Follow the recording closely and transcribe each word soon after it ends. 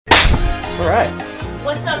All right.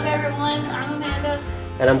 What's up, everyone? I'm Amanda.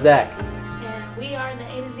 And I'm Zach. And we are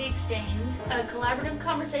the A to Z Exchange, a collaborative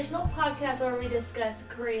conversational podcast where we discuss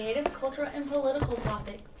creative, cultural, and political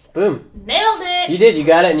topics. Boom. Nailed it! You did. You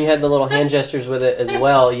got it, and you had the little hand gestures with it as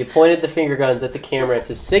well. You pointed the finger guns at the camera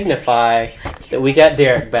to signify that we got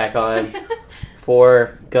Derek back on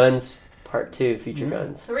for Guns Part 2, Feature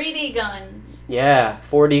Guns. 3D guns. Yeah,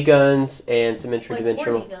 4D guns and some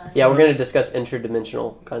interdimensional. Like 4D guns. Yeah, we're going to discuss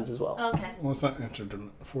interdimensional guns as well. Okay. Well, it's not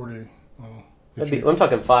interdimensional. 40. I'm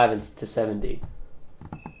talking 5 to 7D.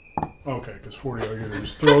 Okay, because 40, all you do is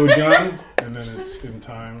just throw the gun, and then it's in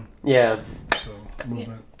time. Yeah. So,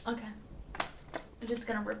 movement. Okay. I'm just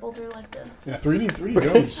going to ripple through like the... Yeah, 3D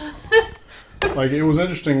guns. Like, it was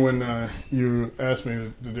interesting when you asked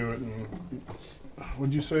me to do it, and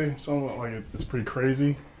what'd you say? Something like it's pretty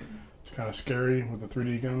crazy. It's kind of scary with the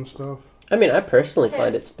 3D gun stuff. I mean, I personally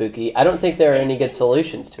find it spooky. I don't think there are any good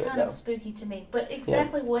solutions to it, kind though. of spooky to me. But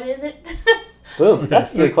exactly what is it? Boom. Okay.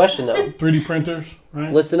 That's a good question, though. 3D printers,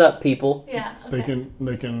 right? Listen up, people. Yeah, okay.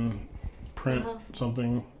 They can print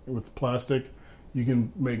something with plastic. You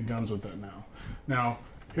can make guns with that now. Now,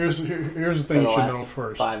 here's the thing you should know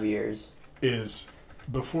first. 5 years. Is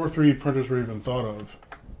before 3D printers were even thought of,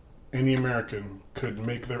 any American could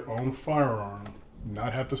make their own firearm,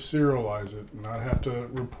 not have to serialize it, not have to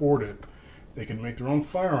report it. They could make their own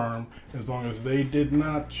firearm as long as they did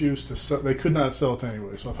not choose to sell. They could not sell it to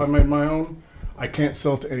anybody. So if I make my own, I can't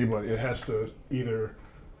sell it to anybody. It has to either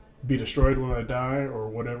be destroyed when I die or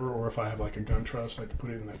whatever, or if I have like a gun trust, I could put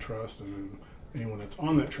it in that trust, and then anyone that's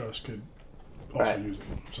on that trust could also use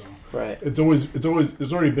it. So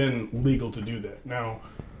it's already been legal to do that. Now,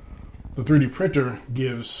 the 3D printer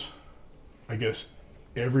gives, I guess,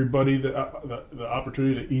 everybody the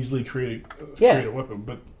opportunity to easily create a weapon.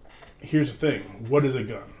 But here's the thing: what is a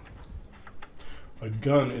gun? A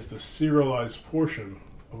gun is the serialized portion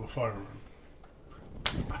of a firearm.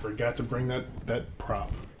 I forgot to bring that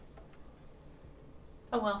prop.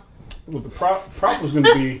 Oh well. Well, the prop was going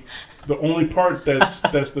to be the only part that's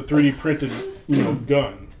the 3D printed,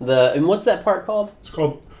 gun. And what's that part called? It's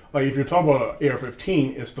called, like, if you're talking about an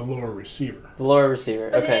AR-15, it's the lower receiver. The lower receiver.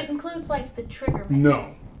 But Okay. it includes like the trigger.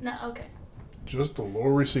 No. No. Okay. Just the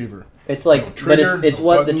lower receiver. It's like, no trigger, but it's no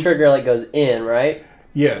what buttons. the trigger like goes in, right?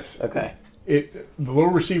 Yes. Okay. The lower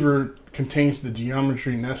receiver contains the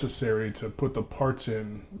geometry necessary to put the parts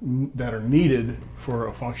in that are needed for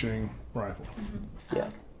a functioning rifle. Mm-hmm. Yeah.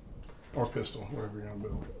 Or pistol, whatever you're going to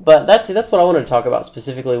build. But that's what I wanted to talk about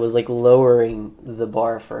specifically was like lowering the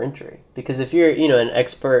bar for entry. Because if you're, an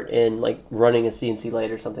expert in like running a CNC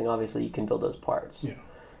lathe or something, obviously you can build those parts. Yeah.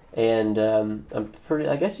 And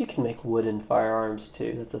I guess you can make wooden firearms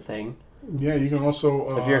too. That's a thing. Yeah, you can also...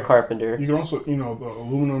 So if you're a carpenter... You can also, the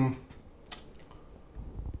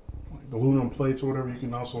aluminum plates or whatever, you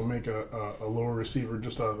can also make a lower receiver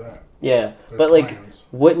just out of that. Yeah, There's but like, plans.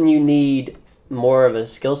 wouldn't you need more of a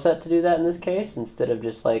skill set to do that in this case instead of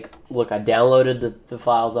just like, look, I downloaded the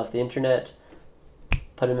files off the internet,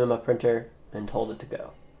 put them in my printer, and told it to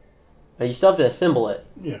go. Now, you still have to assemble it.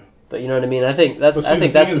 Yeah. But you know what I mean? I think that's what's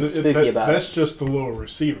spooky about it. That's just the lower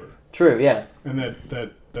receiver. True, yeah. And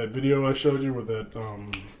that video I showed you with that,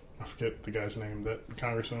 I forget the guy's name, that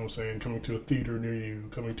congressman was saying, coming to a theater near you,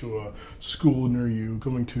 coming to a school near you,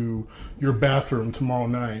 coming to your bathroom tomorrow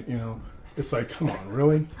night, It's like, come on,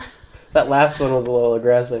 really? That last one was a little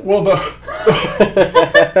aggressive. Well, when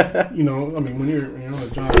you're,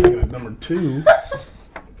 as John's thinking at number 2,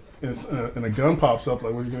 and a gun pops up,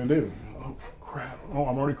 like, what are you going to do? Oh, crap. Oh,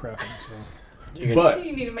 I'm already crapping, so... You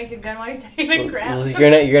need to make a gun while you're taking a crap.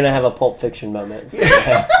 You're gonna have a Pulp Fiction moment.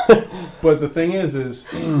 But the thing is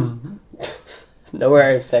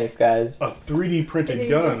nowhere is safe, guys. A 3D printed You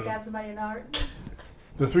gun. stab somebody in the heart.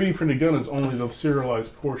 The 3D printed gun is only the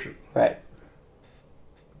serialized portion. Right.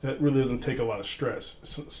 That really doesn't take a lot of stress.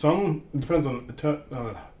 Some depends on the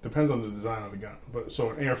design of the gun. But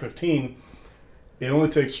so an AR-15, it only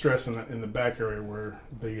takes stress in the back area where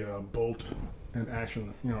the bolt and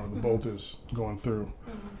action, the bolt is going through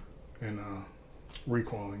and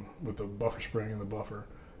recoiling with the buffer spring and the buffer,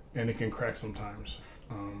 and it can crack sometimes.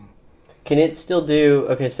 Can it still do?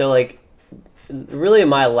 Okay, so like, really,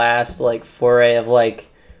 my last like foray of like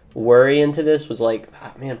worry into this was like,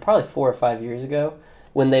 probably 4 or 5 years ago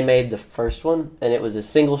when they made the first one, and it was a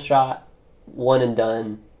single shot, one and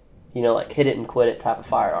done. Like hit it and quit it type of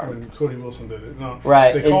firearm. When Cody Wilson did it. No,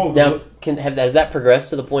 right. Has that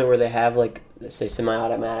progressed to the point where they have like, let's say,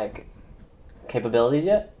 semi-automatic capabilities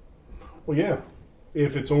yet? Well, yeah.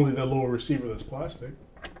 If it's only the lower receiver that's plastic.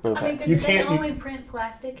 Okay. I mean, You do they can't- you- only print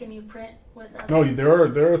plastic and you print with other... No,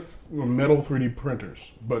 there are metal 3D printers,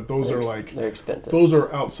 but those are like they're expensive. those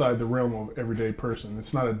are outside the realm of everyday person.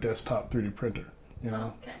 It's not a desktop 3D printer, you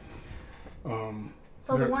know. Okay. They're-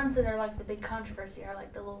 So the ones that are like the big controversy are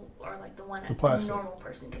like the little, or like the one The a plastic. normal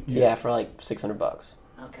person can get. Yeah, for like $600.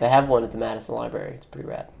 They Okay. have one at the Madison Library. It's pretty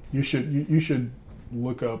rad. You should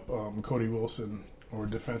look up Cody Wilson or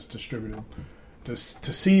Defense Distributed to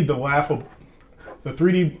see the laughable, the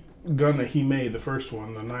 3D gun that he made, the first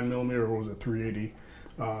one, the 9mm, or was it 380,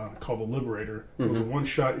 called the Liberator. It was a one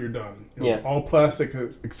shot, you're done. It was all plastic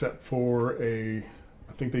except for I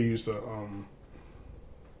think they used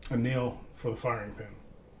a nail for the firing pin,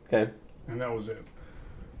 Okay. and that was it.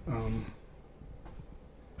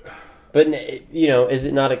 But, is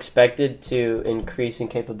it not expected to increase in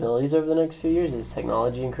capabilities over the next few years as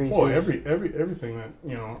technology increases? Well, everything that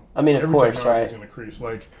I mean, of every course, technology right? is going to increase.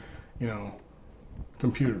 Like,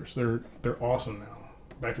 computers, they're awesome now.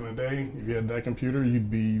 Back in the day, if you had that computer, you'd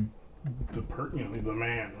be the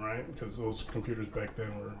man, right? Because those computers back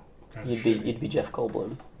then were kind of You'd be Jeff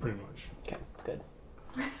Goldblum. pretty much. Okay, good.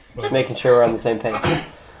 But, Just making sure we're on the same page.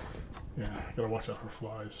 yeah, gotta watch out for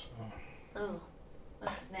flies. Oh,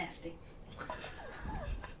 that's nasty. Is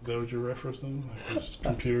that what you're referencing? Like this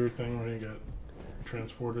computer thing where you got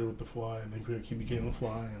transported with the fly, and they keep getting the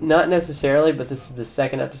fly. And Not necessarily, but this is the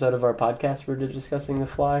second episode of our podcast where we're discussing The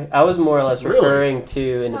Fly. I was more or less Really? referring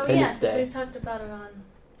to Independence Oh yeah, because Day. we talked about it on.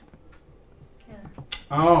 Yeah.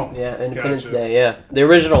 Oh, Yeah, Independence Gotcha. Day. Yeah, the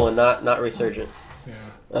original one, not Resurgence. yeah.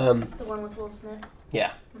 The one with Will Smith.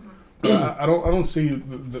 Yeah. I don't see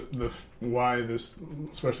the why this,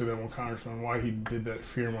 especially that one congressman, why he did that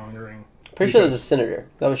fear mongering. Pretty sure it was a senator.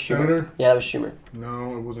 That was Schumer. Senator? Yeah, that was Schumer.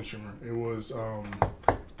 No, it wasn't Schumer. It was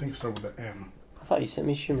I think it started with the M. I thought you sent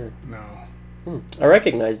me Schumer. No, I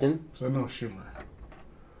recognized him. so no Schumer.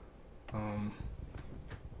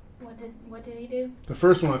 What did he do? The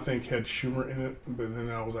first one I think had Schumer in it, but then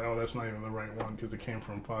I was like, oh, that's not even the right one because it came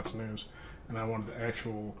from Fox News, and I wanted the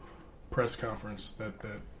actual press conference that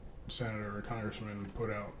senator or congressman put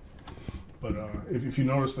out. But if you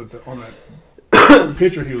notice that on that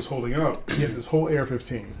picture he was holding up, he had this whole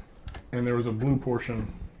AR-15, and there was a blue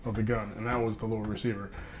portion of the gun, and that was the lower receiver.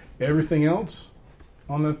 Everything else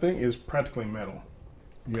on that thing is practically metal.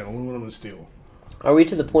 You got aluminum and steel. Are we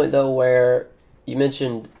to the point though where you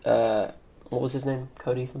mentioned what was his name?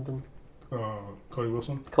 Cody something? Cody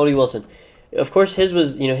Wilson? Cody Wilson. Of course, his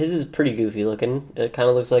is pretty goofy looking. It kind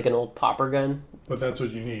of looks like an old popper gun. But that's what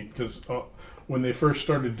you need, because when they first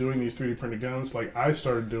started doing these 3D printed guns, like I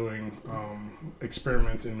started doing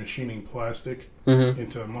experiments in machining plastic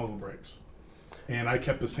into muzzle brakes. And I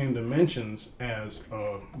kept the same dimensions as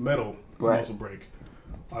a metal muzzle brake.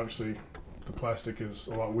 Obviously, the plastic is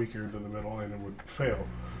a lot weaker than the metal and it would fail.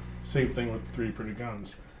 Same thing with the 3D printed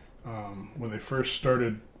guns. When they first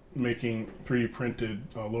started making 3D printed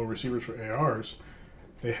low receivers for ARs,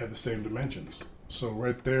 they had the same dimensions. So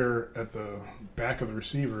right there at the back of the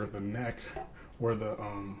receiver, the neck, where the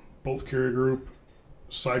bolt carrier group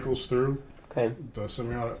cycles through, the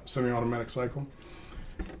semi-automatic cycle,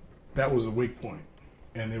 that was a weak point.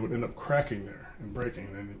 And they would end up cracking there and breaking,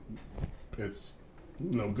 and it's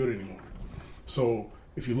no good anymore. So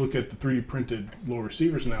if you look at the 3D printed low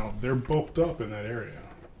receivers now, they're bulked up in that area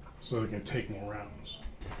so they can take more rounds.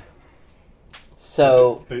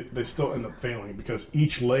 So they still end up failing because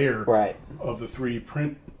each layer of the 3D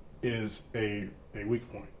print is a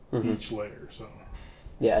weak point. Each layer, so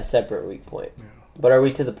yeah, a separate weak point. Yeah. But are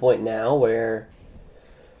we to the point now where,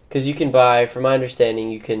 because you can buy, from my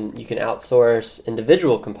understanding, you can outsource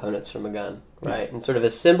individual components from a gun, right, and sort of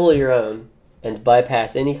assemble your own and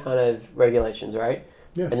bypass any kind of regulations, right?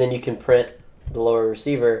 Yeah. And then you can print the lower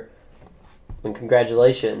receiver. And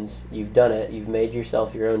congratulations, you've done it. You've made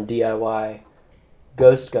yourself your own DIY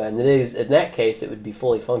ghost gun. It is, in that case, it would be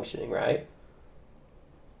fully functioning, right?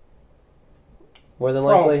 More than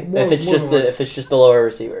likely, if it's just the lower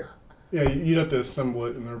receiver. Yeah, you'd have to assemble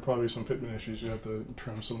it, and there would probably be some fitment issues. You'd have to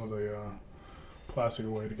trim some of the plastic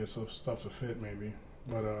away to get some stuff to fit, maybe.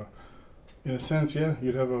 But in a sense, yeah,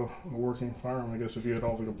 you'd have a working firearm, I guess, if you had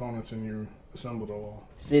all the components and you assembled it all.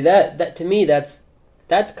 See, that to me, that's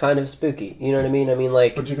kind of spooky. You know what I mean? I mean,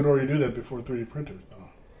 like... But you could already do that before 3D printers, though.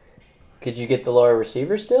 Could you get the lower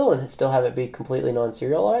receiver still and still have it be completely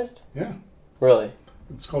non-serialized? Yeah. Really?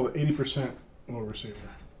 It's called an 80% low receiver.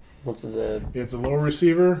 What's the... It's a low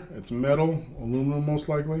receiver. It's metal, aluminum most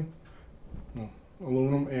likely. Well,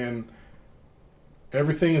 aluminum, and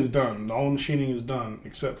everything is done. All the machining is done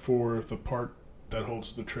except for the part that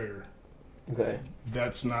holds the trigger. Okay.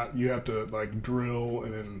 That's not... You have to, like, drill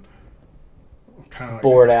and then kind of like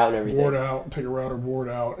board out and everything. Board out, take a router board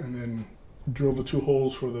out, and then drill the 2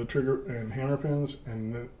 holes for the trigger and hammer pins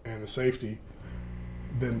and the safety.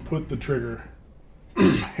 Then put the trigger,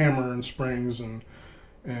 hammer and springs and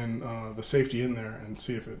the safety in there and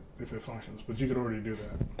see if it functions. But you could already do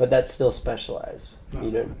that. But that's still specialized. No.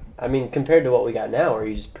 You don't. I mean, compared to what we got now, where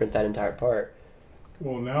you just print that entire part.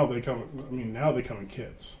 Well, now they come. Now they come in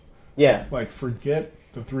kits. Yeah. Like, forget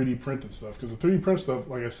the 3D printed stuff, because the 3D print stuff,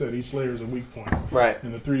 like I said, each layer is a weak point. Right.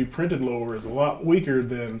 And the 3D printed lower is a lot weaker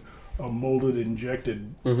than a mold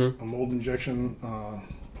injection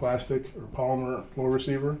plastic or polymer low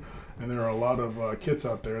receiver. And there are a lot of kits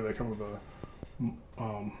out there that come with a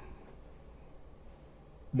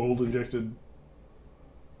mold injected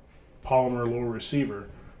polymer lower receiver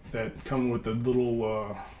that come with the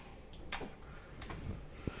little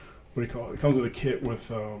what do you call it? It comes with a kit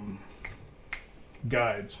with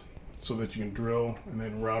guides so that you can drill and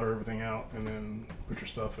then router everything out and then put your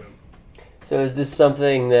stuff in. So is this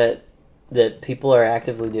something that people are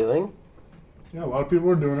actively doing? Yeah, a lot of people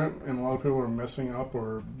are doing it, and a lot of people are messing up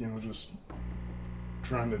or just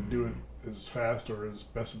trying to do it as fast or as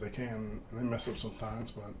best as they can, and they mess up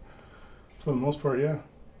sometimes. But for the most part, yeah,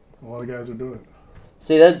 a lot of guys are doing it.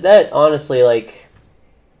 See, that honestly, like,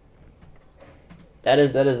 that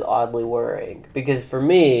is oddly worrying, because for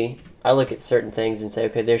me, I look at certain things and say,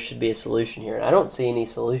 okay, there should be a solution here, and I don't see any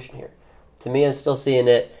solution here. To me, I'm still seeing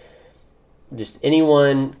it. Just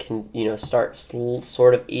anyone can, start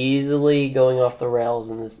sort of easily going off the rails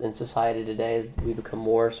in society today as we become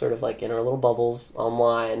more sort of like in our little bubbles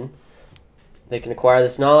online. They can acquire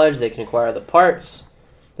this knowledge, they can acquire the parts,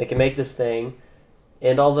 they can make this thing.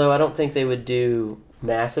 And although I don't think they would do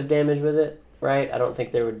massive damage with it, right? I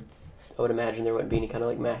would imagine there wouldn't be any kind of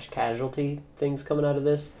like mass casualty things coming out of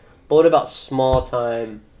this. But what about small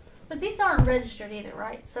time? But these aren't registered either,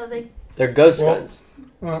 right? So they're ghost guns.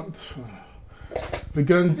 The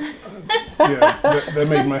guns, that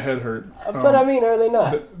made my head hurt. But I mean, are they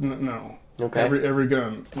not? No. Okay. Every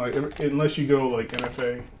gun, like unless you go like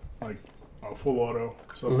NFA, like full auto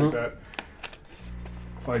stuff like that.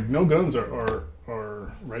 Like no guns are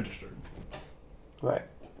registered. Right,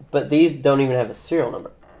 but these don't even have a serial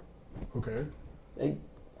number. Okay. You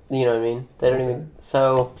know what I mean? They don't even.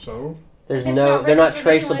 So there's it's they're not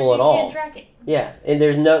traceable at all. You can't track it. Yeah,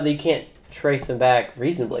 and you can't trace them back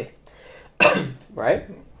reasonably. Right?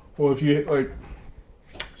 Well, if you like,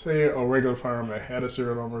 say a regular firearm that had a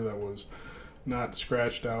serial number that was not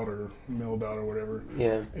scratched out or milled out or whatever,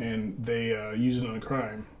 and they use it in a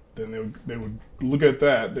crime, then they would look at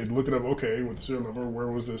that. They'd look it up. Okay, with the serial number, where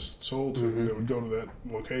was this sold to? They would go to that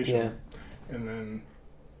location, and then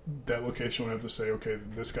that location would have to say, okay,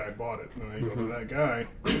 this guy bought it. And then they go to that guy,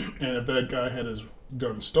 and if that guy had his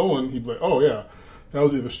gun stolen, he'd be like, oh yeah, that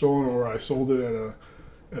was either stolen or I sold it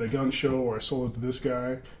at a gun show, or I sold it to this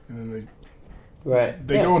guy, and then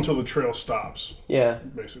they go until the trail stops. Yeah,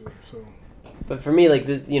 basically. So, but for me, like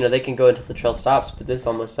they can go until the trail stops, but this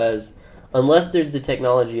almost says unless there's the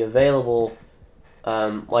technology available,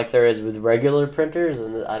 like there is with regular printers,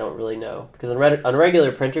 and I don't really know because on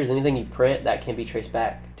regular printers, anything you print that can be traced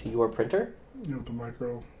back to your printer. The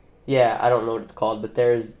micro. Yeah, I don't know what it's called, but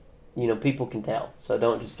there's people can tell, so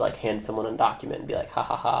don't just like hand someone a document and be like, ha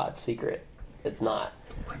ha ha, it's secret. It's not.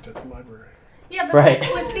 Print at the library. Yeah, but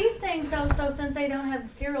with these things, so since they don't have the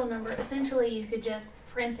serial number, essentially you could just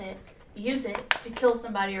print it, use it to kill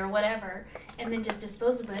somebody or whatever, and then just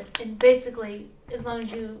dispose of it. And basically, as long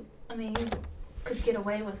as you could get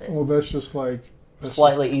away with it. Well, that's just like...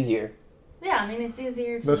 Slightly easier. Yeah, it's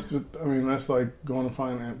easier to... That's like going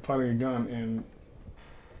and finding a gun and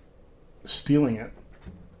stealing it,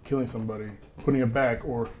 killing somebody, putting it back,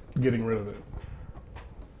 or getting rid of it.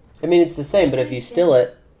 It's the same, but if you steal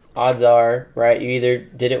it, odds are, right, you either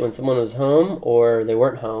did it when someone was home, or they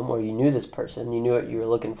weren't home, or you knew this person, you knew what you were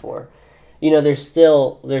looking for. There's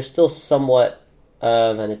still somewhat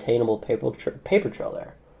of an attainable paper trail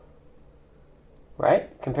there.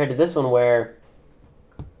 Right? Compared to this one where,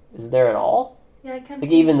 is there at all? Yeah, it kind of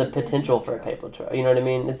like even the potential for a paper trail. You know what I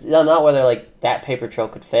mean? It's not whether like that paper trail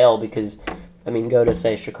could fail because, go to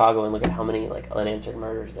say Chicago and look at how many like unanswered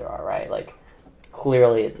murders there are, right? Like,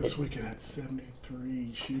 clearly this weekend had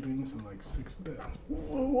 73 shootings and like 6 deaths.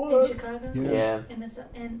 What? In Chicago? Yeah.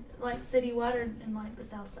 In like citywide or in like the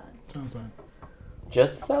south side? South side.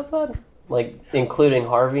 Just the south side? Like including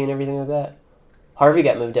Harvey and everything like that? Harvey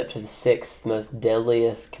got moved up to the 6th most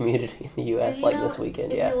deadliest community in the U.S. this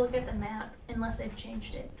weekend. If you look at the map, unless they've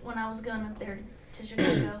changed it, when I was going up there to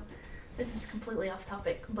Chicago, this is completely off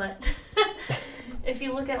topic, but if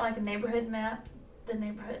you look at like a neighborhood map,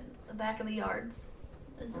 the back of the yards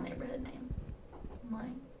is the neighborhood name. I'm like,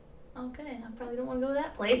 okay, I probably don't want to go to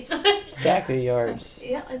that place. Back of the yards.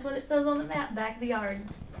 Yeah, that's what it says on the map. Back of the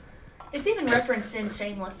yards. It's even referenced in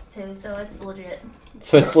Shameless too, so it's legit.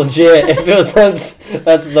 So it's legit. If it was on,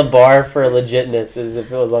 that's the bar for legitness, is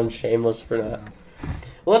if it was on Shameless or not.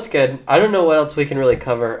 Well, that's good. I don't know what else we can really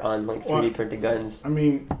cover on like 3D printed guns. I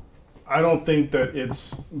mean, I don't think that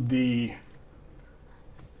it's the.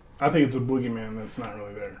 I think it's a boogeyman that's not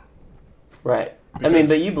really there. Right. Because, I mean,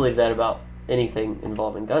 but you believe that about anything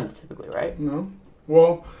involving guns, typically, right? No.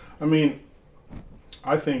 Well, I mean,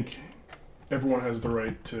 I think everyone has the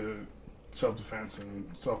right to self-defense and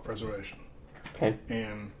self-preservation. Okay.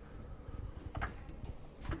 And I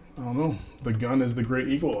don't know. The gun is the great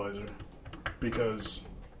equalizer, because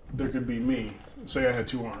there could be me. Say I had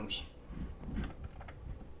 2 arms.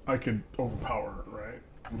 I could overpower her, right?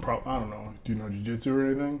 I don't know. Do you know jiu-jitsu or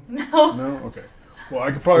anything? No. No? Okay. Well,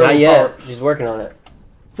 I could probably Not overpower. yet. She's working on it.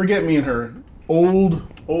 Forget me and her. Old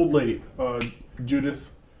lady. Judith.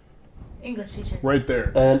 English teacher. Right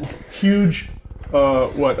there. And Huge.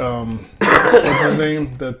 What's his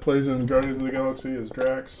name that plays in Guardians of the Galaxy is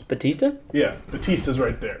Drax? Batista? Yeah, Batista's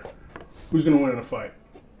right there. Who's going to win in a fight?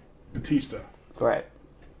 Batista. Right.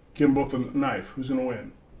 Give them both a knife. Who's going to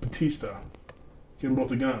win? Batista. Give them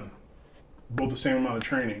both a gun. Both the same amount of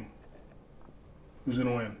training. Who's going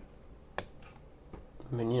to win?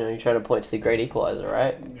 I mean, you're trying to point to the great equalizer,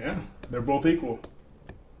 right? Yeah, they're both equal.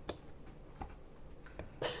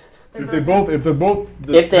 They're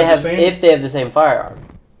If they have the same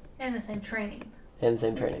firearm and the same training. and the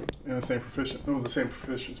same training. and the same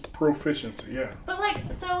proficiency, yeah. But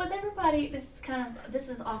like, so with everybody, this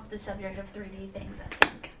is off the subject of 3D things, I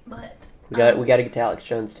think. But We got to get to Alex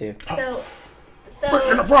Jones too. so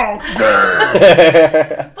Breaking the frog!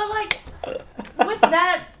 but like with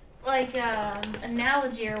that like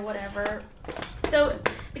analogy or whatever, so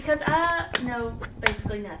because I know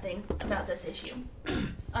basically nothing about this issue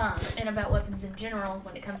and about weapons in general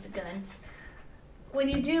when it comes to guns, when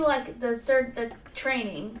you do like the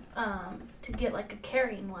training to get like a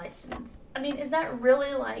carrying license, I mean, is that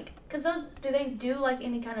really like, because do they do like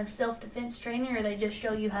any kind of self-defense training, or they just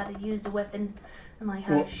show you how to use the weapon and like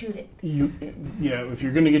how to shoot it? If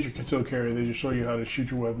you're going to get your concealed carry, they just show you how to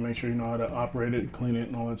shoot your weapon, make sure you know how to operate it, clean it,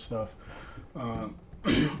 and all that stuff.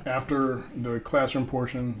 After the classroom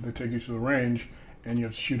portion, they take you to the range, and you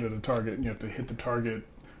have to shoot at a target, and you have to hit the target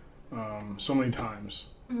so many times.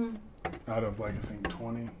 Mm-hmm. Out of like, I think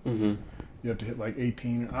 20. Mm-hmm. You have to hit like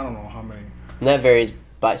 18. I don't know how many. And that varies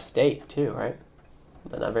by state too, right?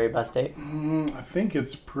 Does that not vary by state? I think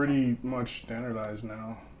it's pretty much standardized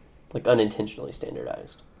now. Like unintentionally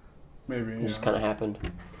standardized. Maybe. It just kind of happened.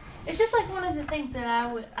 It's just like one of the things that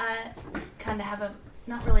I kind of have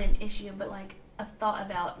not really an issue, but like a thought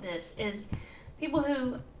about this is people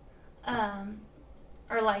who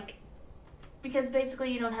are like, because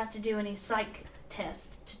basically you don't have to do any psych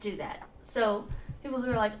test to do that. So people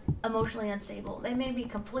who are like emotionally unstable, they may be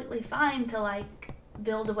completely fine to like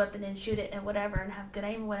build a weapon and shoot it and whatever and have good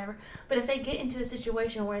aim or whatever. But if they get into a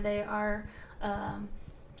situation where they are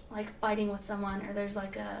like fighting with someone, or there's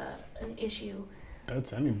like an issue.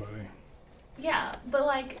 That's anybody. Yeah, but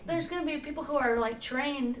like there's gonna be people who are like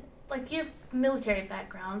trained, like your military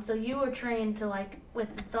background, so you were trained to like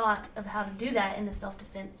with the thought of how to do that in a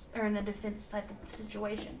self-defense or in a defense type of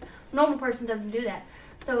situation. Normal person doesn't do that.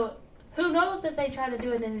 So who knows if they try to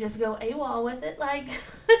do it and just go AWOL with it, like.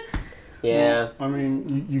 Yeah. Well, I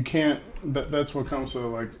mean, you can't. That's what comes to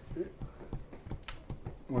like.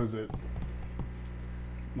 What is it?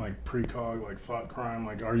 Like precog, like thought crime.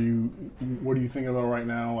 Like, what are you thinking about right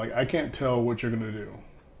now? Like, I can't tell what you're gonna do.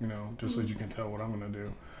 Just as you can tell what I'm gonna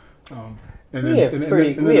do. We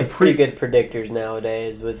have pretty good predictors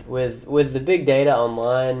nowadays with the big data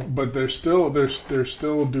online. But there's still we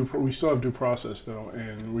still have due process though,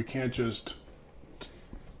 and we can't just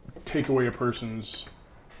take away a person's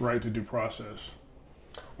right to due process.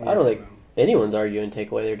 I don't think anyone's arguing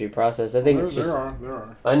take away their due process. I think it's just there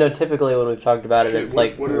are. I know typically when we've talked about it, it's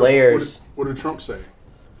like layers. What did Trump say?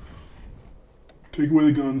 Take away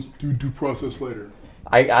the guns, do due process later.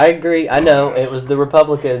 I agree. I know it was the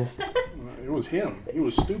Republicans, It was him. He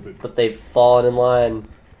was stupid. but they've fallen in line.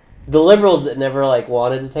 The liberals that never like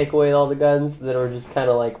wanted to take away all the guns, that were just kind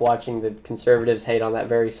of like watching the conservatives hate on that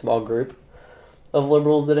very small group of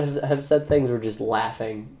liberals that have said things, were just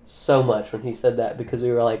laughing so much when he said that, because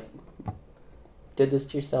we were like, did this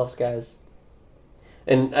to yourselves, guys.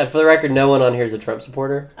 And for the record, no one on here is a Trump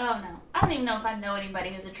supporter. Oh no, I don't even know if I know anybody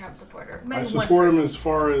who's a Trump supporter. Maybe I one support him person. as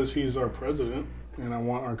far as he's our president, and I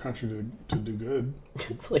want our country to do good.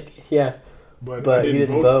 Like, yeah, But but you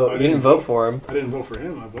didn't vote. You didn't vote for him. I didn't vote for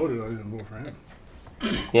him. I voted. I didn't vote for him.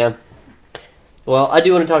 Yeah. Well, I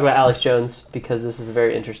do want to talk about Alex Jones because this is a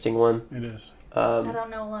very interesting one. It is. I don't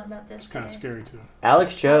know a lot about this. It's kind of scary too.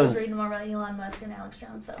 Alex I Jones. was reading more about Elon Musk and Alex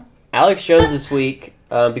Jones, so. Alex Jones this week,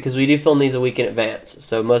 because we do film these a week in advance,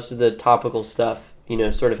 so most of the topical stuff,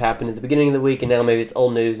 sort of happened at the beginning of the week, and now maybe it's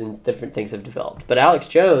old news and different things have developed. But Alex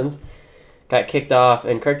Jones got kicked off,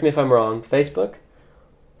 and correct me if I'm wrong, Facebook,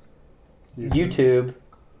 YouTube,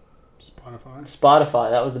 Spotify,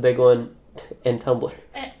 that was the big one, and Tumblr.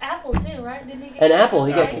 And Apple too, right? Didn't he get And Apple,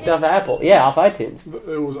 he got kicked off of Apple. Yeah, off iTunes.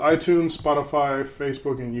 It was iTunes, Spotify,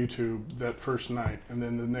 Facebook, and YouTube that first night, and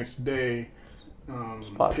then the next day,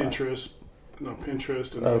 Pinterest,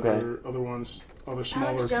 and other ones, other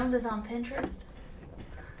smaller. Alex Jones is on Pinterest.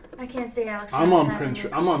 I can't see Alex Jones. I'm on Pinterest.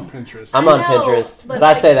 I'm on Pinterest. I'm on Pinterest, but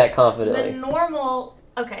I say that confidently. The normal.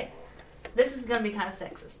 Okay, this is gonna be kind of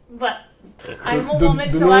sexist, but I'm a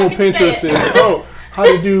woman, the so I normal can Pinterest say it. is how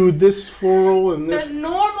to do this floral and this. The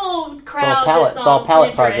normal It's crowd all that's on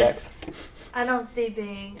palette Pinterest, projects. I don't see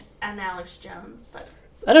being an Alex Jones.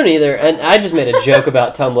 I don't either, and I just made a joke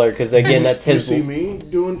about Tumblr because again, that's his. You see me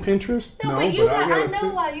doing Pinterest? No, but I know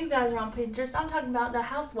why you guys are on Pinterest. I'm talking about the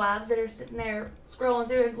housewives that are sitting there scrolling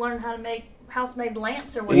through and learning how to make house-made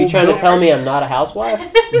lamps or Are whatever. you trying to tell me I'm not a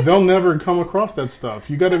housewife? They'll never come across that stuff.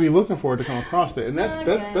 You got to be looking for it to come across it, and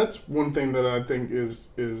that's one thing that I think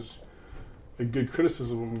is a good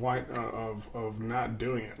criticism of not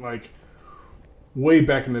doing it. Like way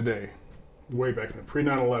back in the day, pre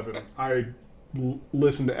 9/11, I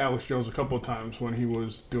listened to Alex Jones a couple of times when he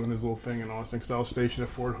was doing his little thing and all this thing, because I was stationed at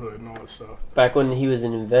Fort Hood and all that stuff. Back when he was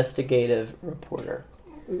an investigative reporter,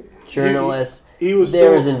 journalist, he was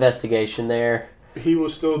there was investigation there. He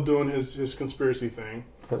was still doing his conspiracy thing.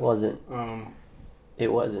 It wasn't. It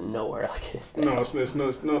wasn't nowhere like it is now. No,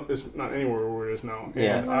 it's not anywhere where it is now. And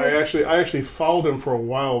Yeah. I actually followed him for a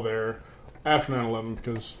while there after 9/11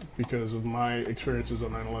 because of my experiences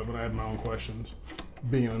on 9/11. I had my own questions,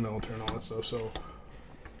 being in the military and all that stuff. So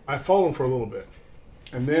I followed him for a little bit,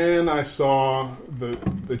 and then I saw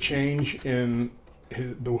the change in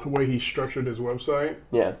the way he structured his website.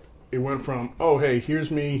 Yeah. It went from, oh hey, here's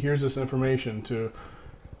me, here's this information, to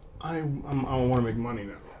I want to make money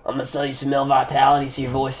now. I'm going to sell you some male vitality so your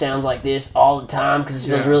voice sounds like this all the time because it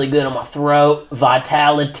feels really good on my throat.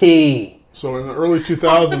 Vitality. So in the early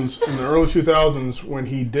 2000s, when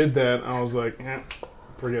he did that, I was like,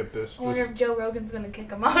 forget this. I wonder if Joe Rogan's going to kick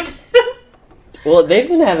him out. Well, they've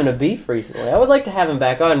been having a beef recently. I would like to have him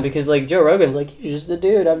back on because, like, Joe Rogan's like, he's just a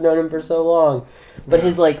dude. I've known him for so long. But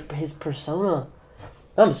his persona...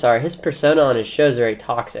 I'm sorry, his persona on his show is very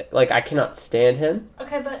toxic. Like, I cannot stand him.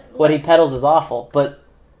 Okay, but... What he peddles is awful, but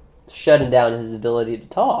shutting down his ability to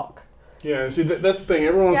talk. Yeah, see, that's the thing.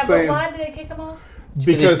 Everyone's saying... but why did they kick him off?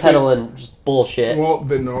 Because he's peddling just bullshit. Well,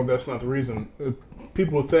 no, that's not the reason.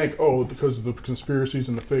 People think, because of the conspiracies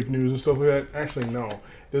and the fake news and stuff like that. Actually, no.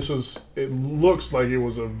 It looks like it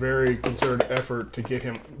was a very concerted effort to get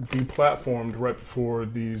him deplatformed right before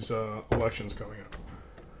these elections coming up.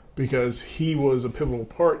 Because he was a pivotal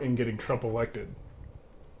part in getting Trump elected.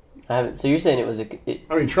 I haven't. So you're saying it was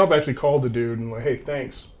Trump actually called the dude and like, hey,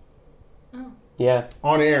 thanks. Oh. Yeah.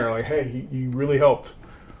 On air, like, hey, you really helped.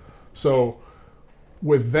 So,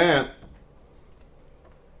 with that,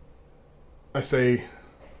 I say,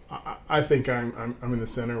 I think I'm in the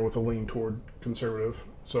center with a lean toward conservative.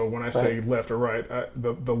 So when I say left or right,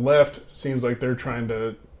 the left seems like they're trying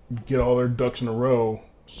to get all their ducks in a row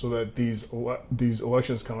so that these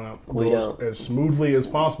elections coming up go as smoothly as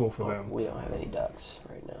possible for them. We don't have any ducks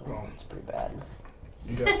right now. Well, it's pretty bad.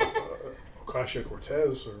 You got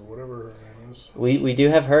Ocasio-Cortez or whatever her name is. We do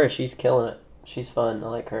have her. She's killing it. She's fun. I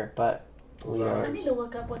like her, but I need to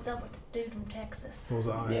look up what's up with the dude from Texas. Those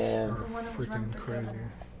eyes are freaking crazy.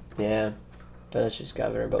 Yeah, but it's just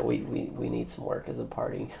governor. But we need some work as a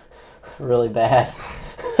party, really bad.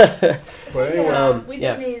 But anyway, we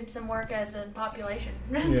just needed some work as a population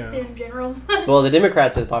in general. Well, the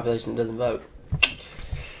Democrats are the population that doesn't vote.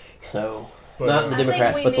 So not the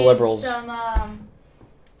Democrats, but the liberals. Some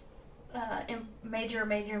major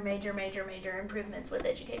improvements with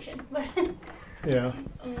education. Yeah.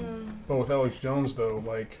 But with Alex Jones, though,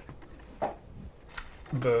 like,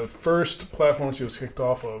 the first platforms he was kicked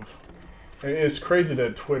off of, it's crazy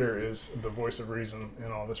that Twitter is the voice of reason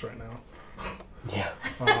in all this right now. Yeah.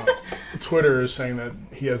 Twitter is saying that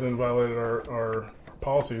he hasn't violated our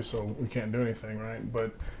policies, so we can't do anything, right?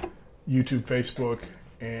 But YouTube, Facebook,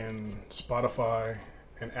 and Spotify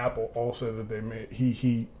and Apple all said that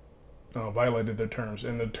he violated their terms,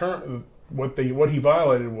 and what he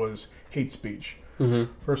violated was hate speech.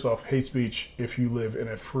 Mm-hmm. First off, hate speech, if you live in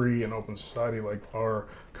a free and open society like our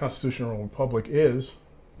constitutional republic is,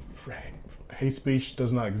 hate speech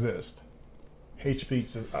does not exist. Hate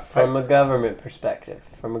speech does... From a government perspective.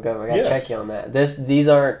 I gotta Yes. check you on that. These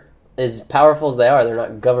aren't as powerful as they are. They're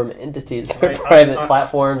not government entities. They're private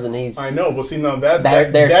platforms, and he's... I know, but see, now that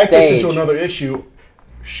They're gets staged. into another issue.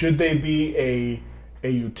 Should they be a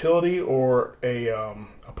utility or a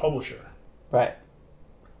publisher? Right.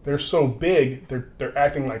 They're so big, they're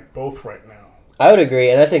acting like both right now. I would agree,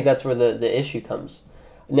 and I think that's where the issue comes.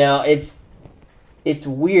 Now, it's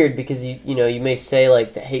weird because you may say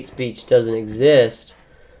like that hate speech doesn't exist,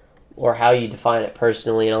 or how you define it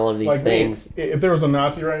personally, and all of these Like things. if there was a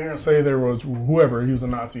Nazi right here, say there was whoever, he was a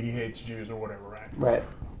Nazi, he hates Jews or whatever, right? Right.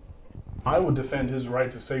 I would defend his right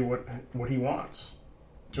to say what he wants.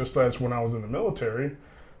 Just as when I was in the military,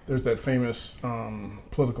 there's that famous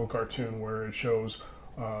political cartoon where it shows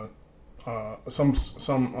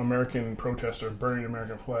some American protester burning an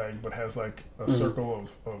American flag, but has like a circle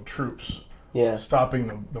of troops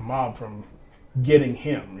stopping the mob from getting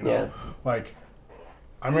him. You know, Yeah. like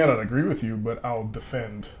I may not agree with you, but I'll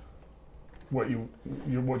defend what your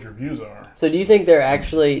views are. So do you think they're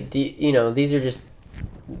actually, these are just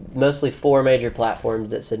mostly 4 major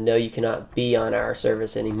platforms that said, no, you cannot be on our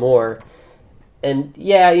service anymore. And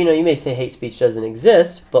yeah, you may say hate speech doesn't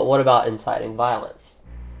exist, but what about inciting violence?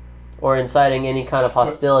 Or inciting any kind of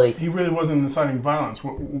hostility? He really wasn't inciting violence.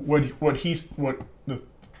 What the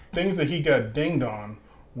things that he got dinged on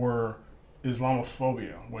were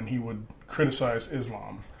Islamophobia, when he would criticize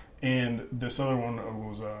Islam. And this other one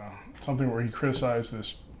was something where he criticized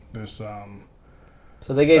this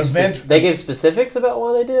So they gave event. they gave specifics about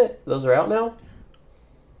why they did it? Those are out now?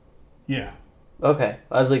 Yeah. Okay.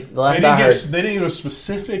 I was like, the last I heard... They didn't give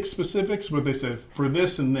specifics, but they said for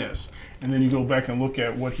this and this. And then you go back and look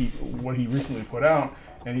at what he recently put out,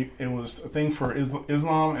 and it was a thing for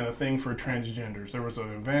Islam and a thing for transgenders. There was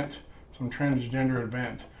an event, some transgender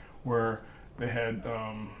event, where they had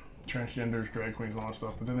transgenders, drag queens, and all that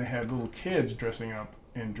stuff. But then they had little kids dressing up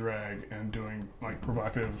in drag and doing like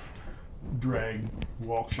provocative drag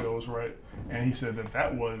walk shows, right? And he said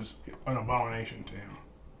that was an abomination to him.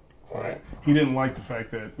 Right. He didn't like the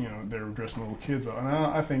fact that they were dressing little kids up, and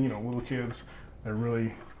I think little kids, they're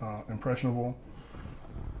really impressionable.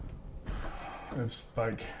 It's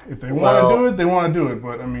like if they want to do it, they want to do it.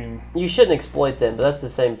 But I mean, you shouldn't exploit them. But that's the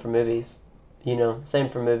same for movies. Same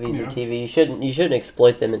for movies or TV. You shouldn't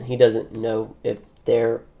exploit them, and he doesn't know if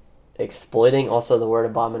they're exploiting. Also, the word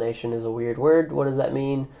abomination is a weird word. What does that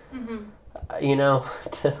mean? Mm-hmm.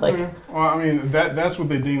 To like. Well, I mean that's what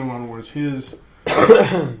they ding him on was his.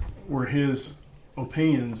 Were his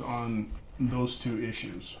opinions on those two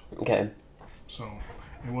issues. Okay. So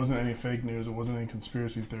it wasn't any fake news. It wasn't any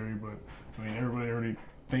conspiracy theory. But I mean, everybody already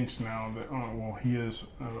thinks now that he is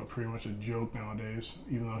pretty much a joke nowadays.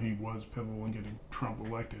 Even though he was pivotal in getting Trump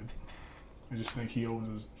elected, I just think he opens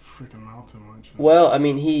his freaking mouth too much. Well, I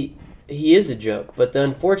mean, he is a joke. But the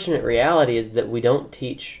unfortunate reality is that we don't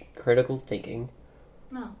teach critical thinking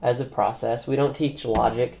as a process. We don't teach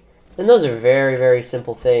logic. And those are very, very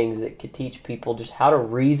simple things that could teach people just how to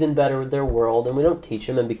reason better with their world, and we don't teach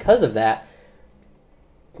them. And because of that,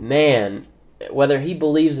 man, whether he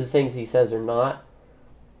believes the things he says or not,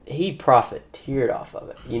 he profiteered off of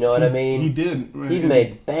it. You know what I mean? He did. He's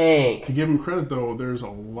made bank. To give him credit, though, there's a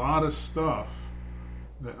lot of stuff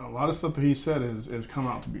that he said has come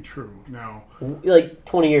out to be true. Now, like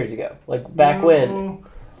 20 years ago, like back when.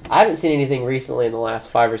 I haven't seen anything recently in the last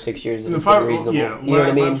 5 or 6 years that's been reasonable. Yeah, you know what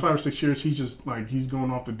I mean? Last 5 or 6 years, he's just he's going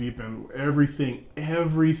off the deep end. Everything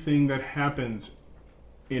that happens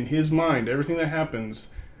in his mind, everything that happens,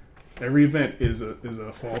 every event is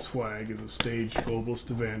a false flag, is a staged globalist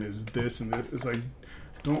event, is this and this. It's like,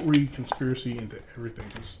 don't read conspiracy into everything,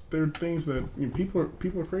 because there are things that people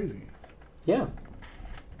are crazy. Yeah.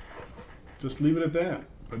 Just leave it at that.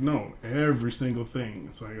 But no, every single thing.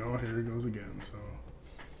 It's like, oh, here it goes again. So.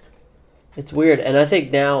 It's weird, and I think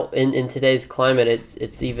now in today's climate,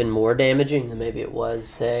 it's even more damaging than maybe it was,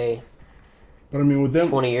 say, but I mean, with them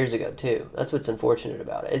 20 years ago too. That's what's unfortunate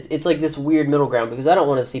about it. It's like this weird middle ground, because I don't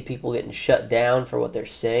want to see people getting shut down for what they're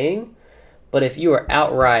saying. But if you are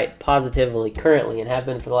outright, positively, currently, and have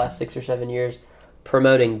been for the last 6 or 7 years,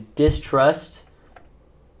 promoting distrust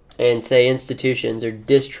and say institutions or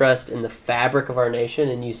distrust in the fabric of our nation,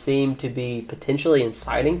 and you seem to be potentially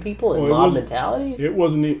inciting people in mob mentalities. It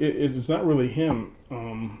wasn't. It's not really him.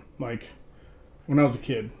 Like when I was a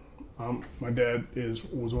kid, my dad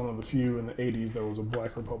was one of the few in the '80s that was a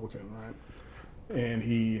black Republican, right? And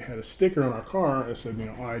he had a sticker on our car that said,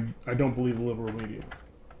 I don't believe the liberal media.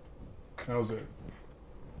 That was it.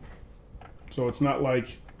 So it's not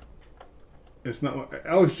like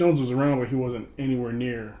Alex Jones was around, but he wasn't anywhere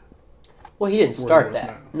near. Well, he didn't where start he was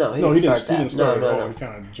that. now. No, he didn't start He didn't start that. it at all. No. He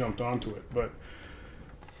kind of jumped onto it, but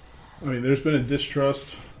I mean, there's been a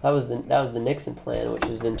distrust. That was the Nixon plan, which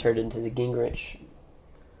was then turned into the Gingrich.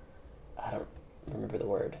 I don't remember the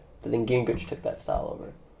word, but then Gingrich took that style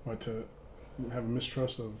over. What, to have a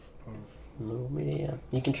mistrust of Media.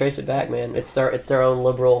 You can trace it back, man. It's their own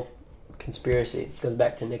liberal conspiracy. It goes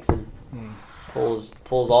back to Nixon. Pulls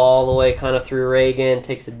all the way kind of through Reagan,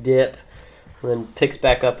 takes a dip, and then picks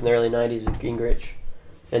back up in the early 90s with Gingrich.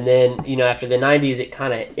 And then, after the 90s, it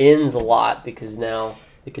kind of ends a lot because now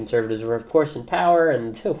the conservatives were, of course, in power.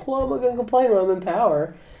 And, well, am I going to complain when I'm in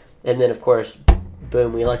power? And then, of course,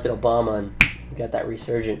 boom, we elected Obama and we got that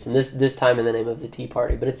resurgence. And this time in the name of the Tea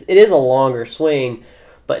Party. But it is a longer swing.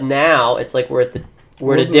 But now it's like we're at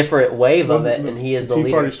a different wave of it, and he is the leader. The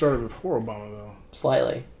Tea Party started before Obama, though.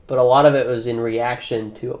 Slightly. But a lot of it was in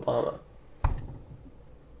reaction to Obama.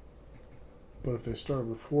 But if they started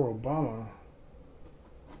before Obama...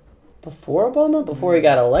 Before Obama? Before he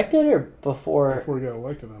got elected, or before... Before he got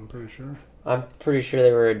elected, I'm pretty sure. I'm pretty sure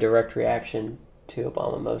they were a direct reaction to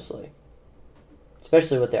Obama, mostly.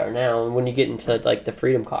 Especially what they are now, and when you get into, like, the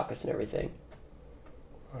Freedom Caucus and everything.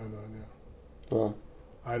 I have no idea. Well...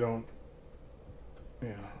 I don't...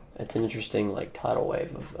 Yeah. It's an interesting, like, tidal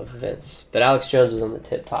wave of events. But Alex Jones was on the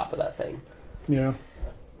top of that thing. Yeah.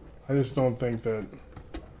 I just don't think that...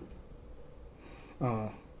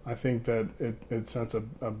 I think that it sets a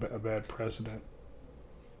bad precedent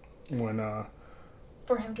when...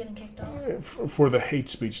 for him getting kicked off? For the hate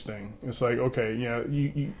speech thing. It's like, okay, yeah,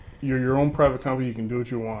 you're your own private company, you can do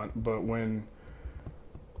what you want, but when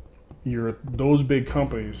you're those big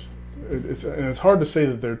companies... It's hard to say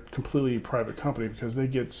that they're completely private company because they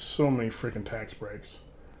get so many freaking tax breaks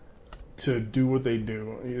to do what they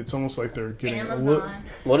do. It's almost like they're getting Amazon.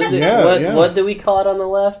 What is it? What do we call it on the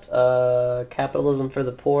left? Capitalism for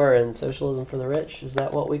the poor and socialism for the rich. Is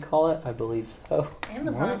that what we call it? I believe so.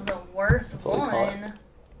 Amazon's the worst That's what we call it. one.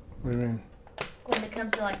 What do you mean? When it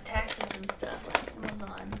comes to like taxes and stuff, like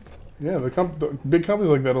Amazon. Yeah, the big companies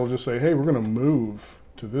like that will just say, "Hey, we're going to move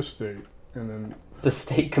to this state," and then the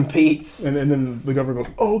state competes, and then the government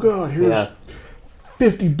goes, "Oh God, here's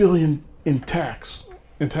 $50 billion in taxes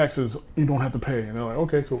you don't have to pay," and they're like,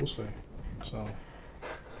 "Okay, cool, we'll stay." So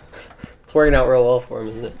it's working out real well for them,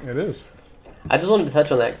 isn't it? It is. I just wanted to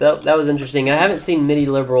touch on that. That was interesting, and I haven't seen many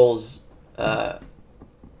liberals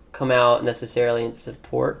come out necessarily in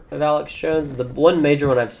support of Alex Jones. The one major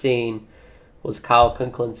one I've seen was Kyle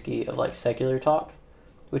Kuklinski of like Secular Talk,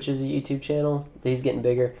 which is a YouTube channel. He's getting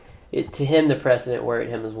bigger. To him, the precedent worried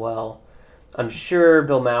him as well. I'm sure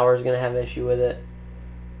Bill Maher is going to have an issue with it.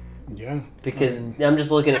 Yeah. Because I'm just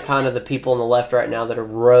looking at kind of the people on the left right now that are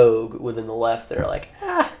rogue within the left that are like,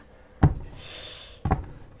 I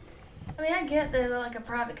mean, I get they're like a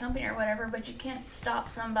private company or whatever, but you can't stop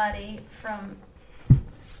somebody from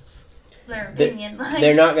their opinion.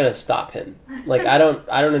 They're not going to stop him. Like, I don't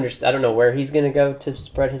understand. I don't know where he's going to go to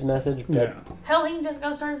spread his message. But Yeah. Hell, he can just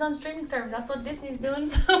go start his own streaming service. That's what Disney's doing.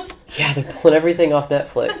 So yeah, they're pulling everything off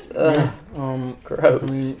Netflix. Ugh,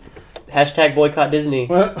 gross. Hashtag boycott Disney.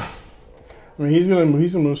 Well, I mean, he's gonna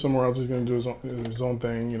move somewhere else. He's gonna do his own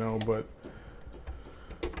thing, But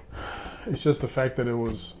it's just the fact that it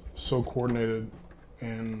was so coordinated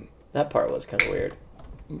and That part was kind of weird.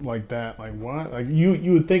 like that. Like what? Like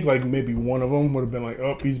you would think like maybe one of them would have been like,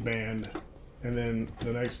 "Oh, he's banned," and then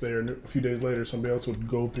the next day or a few days later, somebody else would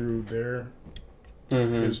go through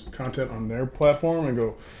his content on their platform and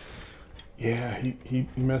go, "Yeah, he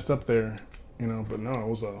messed up there," But no, it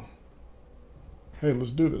was a, "Hey,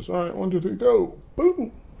 let's do this. All right, 1, 2, 3, go,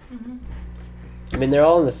 boom." mm-hmm. I mean, they're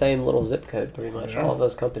all in the same little zip code, pretty much. Yeah. All of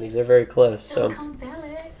those companies, they're very close. So Silicon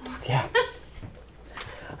Valley. yeah,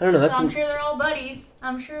 I don't know. I'm sure they're all buddies.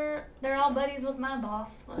 I'm sure they're all buddies with my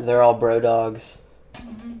boss. They're all bro dogs.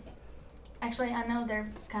 Mm-hmm. Actually, I know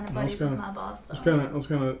they're kind of buddies with my boss. So. I was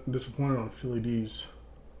kind of disappointed on Philly D's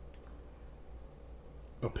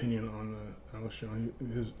opinion on Alex Jones.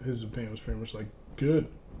 His opinion was pretty much like, good,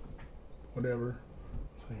 whatever.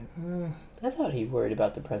 It's like, I thought he worried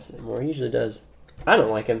about the precedent more. He usually does. I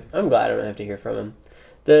don't like him. I'm glad I don't have to hear from him.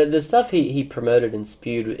 The stuff he promoted and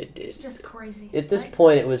spewed, it's just crazy. At this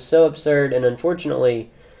point, it was so absurd, and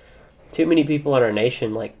unfortunately, too many people in our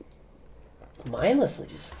nation mindlessly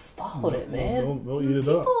just followed it, man. They'll eat it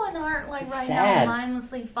up. People aren't like right Sad. now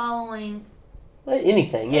mindlessly following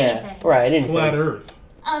Anything, yeah, anything. right, anything. Flat Earth.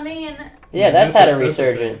 I mean, Yeah, that's had a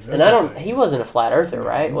resurgence, thing. and I don't. He wasn't a flat earther,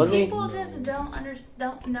 right? Was he? people just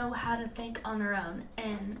don't know how to think on their own,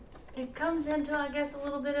 and it comes into, I guess, a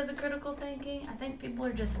little bit of the critical thinking. I think people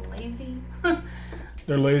are just lazy.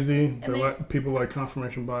 They're lazy. And they- People like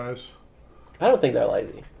confirmation bias. I don't think they're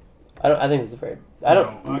lazy. I think it's very. I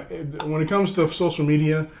don't. No, when it comes to social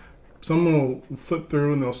media, someone will flip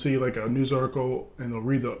through and they'll see like a news article and they'll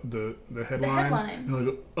read the headline, headline. and they'll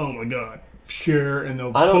go, "Oh my god!" Share, and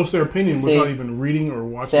they'll I don't- post their opinion see- without even reading or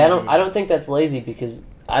watching. See, I don't. the I don't think that's lazy because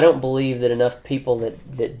I don't believe that enough people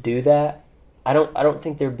that do that. I don't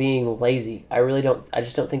think they're being lazy. I really don't. I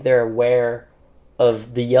just don't think they're aware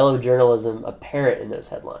of the yellow journalism apparent in those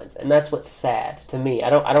headlines, and that's what's sad to me. I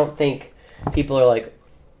don't think people are like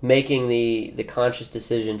making the conscious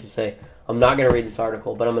decision to say, I'm not going to read this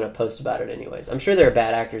article, but I'm going to post about it anyways. I'm sure there are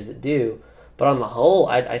bad actors that do, but on the whole,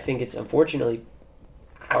 I think it's unfortunately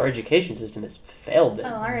our education system has failed Oh,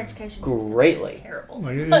 them. our education Greatly. system is terrible.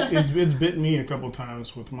 Like it's bit me a couple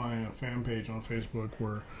times with my fan page on Facebook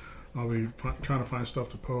where I'll be trying to find stuff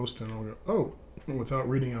to post and I'll go, oh, without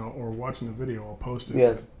reading out or watching the video, I'll post it.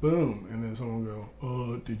 Yeah. Boom, and then someone will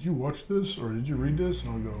go, did you watch this or did you read this?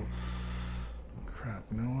 And I'll go, crap,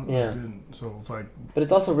 you know what? Yeah. I didn't. So it's like, But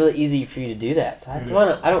it's also really easy for you to do that. So It that's why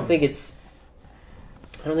is. I don't think it's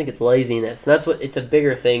laziness. And that's what it's a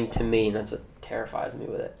bigger thing to me, and that's what terrifies me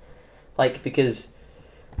with it. Like, because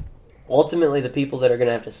ultimately the people that are going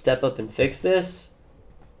to have to step up and fix this,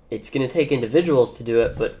 it's going to take individuals to do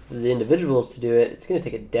it, but for the individuals to do it, it's going to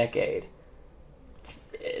take a decade.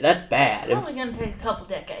 That's bad. It's only going to take a couple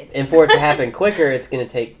decades. And for it to happen quicker, it's going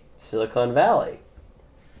to take Silicon Valley.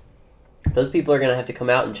 Those people are going to have to come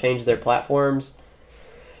out and change their platforms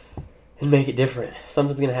and make it different.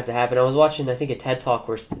 Something's going to have to happen. I was watching, I think, a TED Talk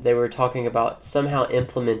where they were talking about somehow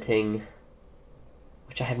implementing,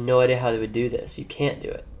 which I have no idea how they would do this. You can't do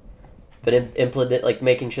it. But implement, like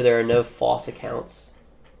making sure there are no false accounts.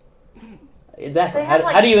 Exactly. They have,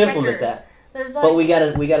 How do you checkers. implement that? There's like, But we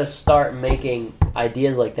gotta start making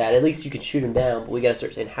ideas like that. At least you can shoot them down, but we gotta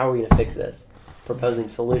start saying, how are we gonna fix this? Proposing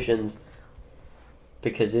solutions,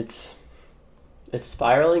 because it's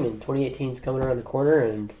spiraling, and 2018 is coming around the corner,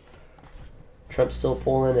 and Trump's still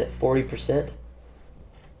pulling at 40%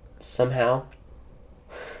 somehow.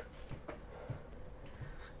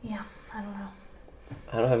 yeah, I don't know.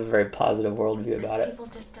 I don't have a very positive worldview about Because it. people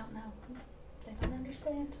just don't know. They don't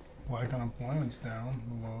understand. black unemployment's down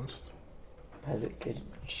the lowest. Has it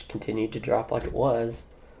just continued to drop like it was?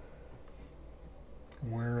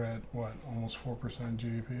 We're at, what, almost 4%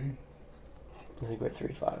 GDP? I think we're at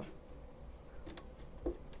 3.5.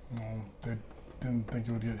 Well, they didn't think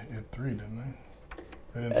it would hit 3, didn't they?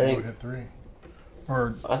 They didn't I think it think- would hit 3.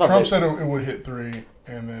 Or I thought Trump they- said it would hit 3,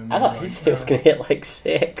 and then I thought he said it was gonna hit like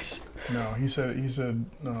 6. No, he said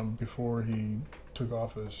before he took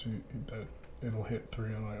office that it'll hit 3.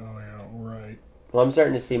 I'm like, oh yeah, right. Well, I'm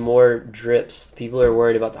starting to see more drips. People are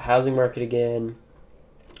worried about the housing market again.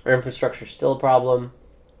 Our infrastructure's still a problem.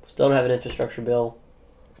 Still don't have an infrastructure bill.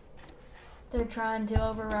 They're trying to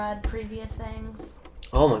override previous things.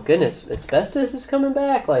 Oh my goodness, asbestos is coming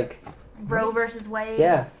back. Like, Roe versus Wade.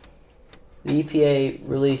 yeah. The EPA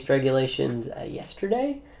released regulations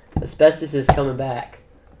yesterday. Asbestos is coming back.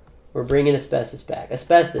 We're bringing asbestos back.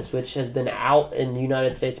 Asbestos, which has been out in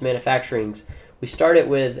United States manufacturings. We started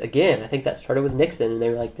with, again, I think that started with Nixon, and they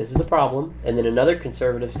were like, this is a problem. And then another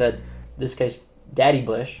conservative said, in this case, Daddy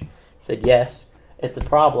Bush, said, yes, it's a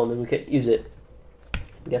problem, and we couldn't use it.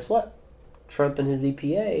 And guess what? Trump and his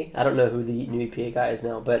EPA, I don't know who the new EPA guy is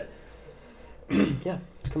now, but yeah,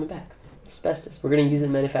 it's coming back. Asbestos. We're going to use it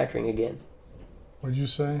in manufacturing again. What'd you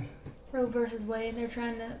say? Roe versus Wade. They're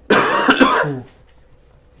trying to.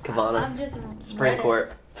 Kavanaugh. I'm just Supreme read it.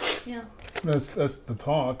 Court. Yeah. That's the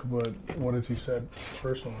talk, but what has he said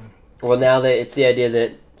personally? Well, now that it's the idea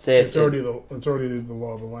that, say if It's already the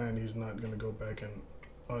law of the land. He's not going to go back and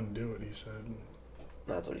undo it. He said.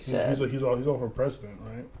 that's what he He's said. he's all for president,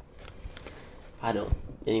 right? I don't.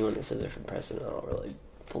 Anyone that says they're for president, I don't really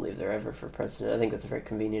believe they're ever for president. I think that's a very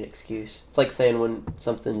convenient excuse. It's like saying when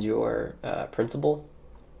something's your principal.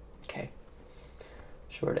 Okay.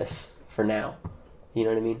 Sure it is. For now. You know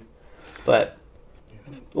what I mean? But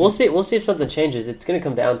we'll see. We'll see if something changes. It's going to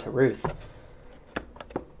come down to Ruth.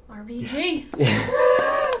 RBG.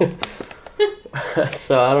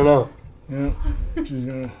 So I don't know. Yeah, she's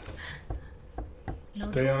gonna No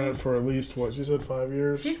stay on choice. it for at least what she said, 5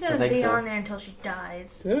 years. She's I gonna think be so. on there until she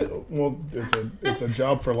dies. Yeah, well, it's a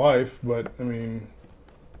job for life, but I mean,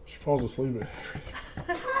 she falls asleep at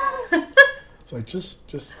everything. It's like just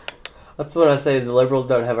That's what I say. The liberals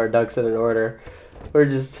don't have our ducks in an order. We're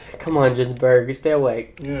just, come on, Ginsburg, stay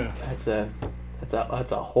awake. yeah. That's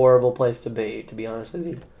a horrible place to be honest with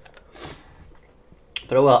you.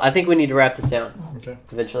 But oh well, I think we need to wrap this down. Okay.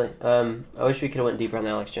 eventually. I wish we could have went deeper on the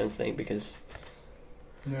Alex Jones thing because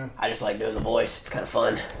Yeah. I just like doing the voice. It's kind of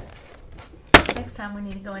fun. Next time we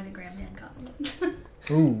need to go into Graham Hancock.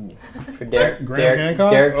 Ooh. For Derek, Graham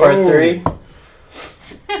Hancock? Derek part Oh. 3.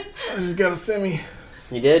 I just got a semi.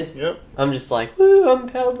 You did? Yep. I'm just like, woo, I'm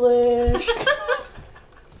published.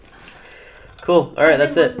 Cool. All right,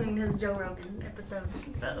 that's it. Listening to his Joe Rogan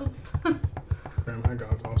episodes, so. Graham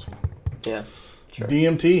Hancock's awesome. Yeah, sure.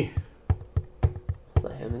 DMT. Is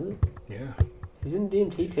that him, is it? Yeah. He's in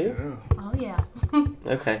DMT too? Yeah. Oh yeah.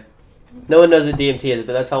 Okay. No one knows what DMT is,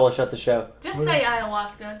 but that's how we'll shut the show. Just Okay. say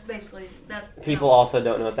ayahuasca. It's basically that's. People also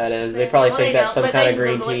don't know what that is. They probably think that's some kind of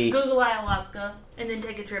green tea. Google ayahuasca and then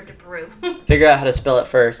take a trip to Peru. Figure out how to spell it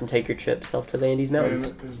first and take your trip self to the Andes Mountains.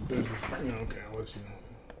 And there's just, okay, I'll let you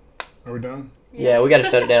know. Are we done? Yeah, we gotta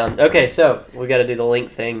shut it down. Okay, so we gotta do the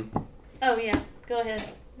link thing. Oh yeah. Go ahead.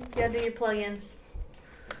 You gotta do your plugins.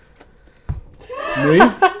 Me?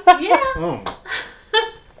 Yeah. Oh.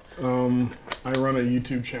 I run a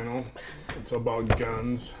YouTube channel. It's about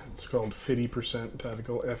guns. It's called 50%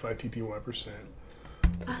 Tactical, FITTY%.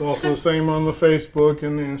 It's also the same on the Facebook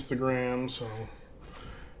and the Instagram, so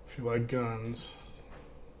if you like guns,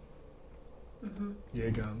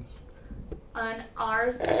 yay guns. And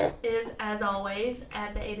ours is, as always,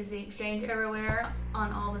 at the A to Z Exchange everywhere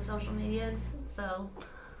on all the social medias. So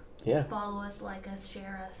Yeah. follow us, like us,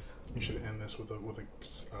 share us. You should end this with a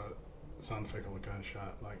sound effect of a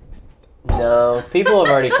gunshot, like. No, people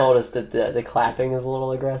have already told us that the clapping is a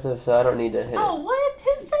little aggressive, so I don't need to hit Oh, it. what?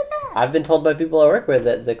 Who said that? I've been told by people I work with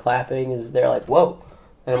that the clapping is, they're like, whoa.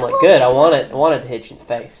 And I'm like, good, I want it to hit you in the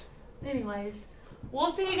face. Anyways,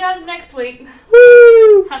 we'll see you guys next week.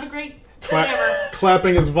 Woo! Have a great whatever.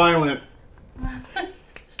 Clapping is violent.